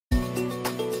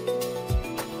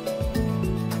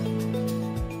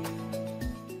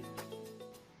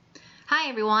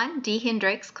everyone, Dee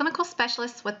Hendricks, Clinical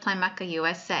Specialist with Planmeca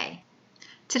USA.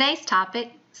 Today's topic,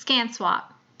 scan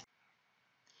swap.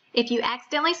 If you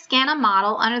accidentally scan a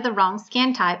model under the wrong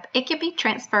scan type, it can be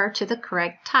transferred to the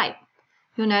correct type.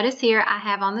 You'll notice here I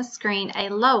have on the screen a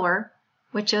lower,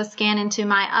 which will scan into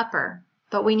my upper,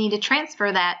 but we need to transfer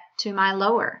that to my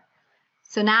lower.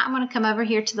 So now I'm going to come over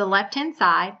here to the left-hand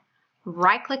side,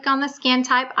 right-click on the scan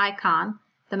type icon,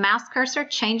 the mouse cursor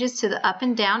changes to the up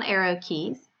and down arrow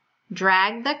keys,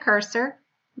 drag the cursor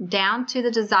down to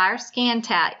the desired scan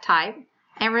type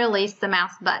and release the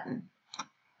mouse button.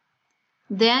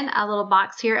 Then a little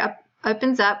box here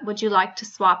opens up. Would you like to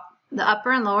swap the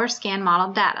upper and lower scan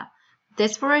model data?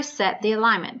 This will reset the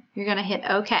alignment. You're going to hit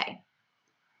OK.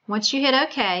 Once you hit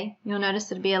OK, you'll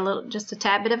notice it'll be just a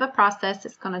tad bit of a process.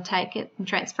 It's going to take it and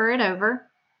transfer it over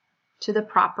to the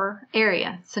proper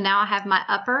area. So now I have my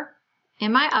upper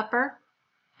in my upper,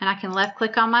 and I can left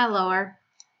click on my lower,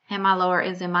 and my lower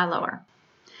is in my lower.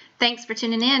 Thanks for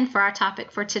tuning in for our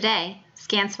topic for today,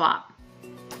 scan swap.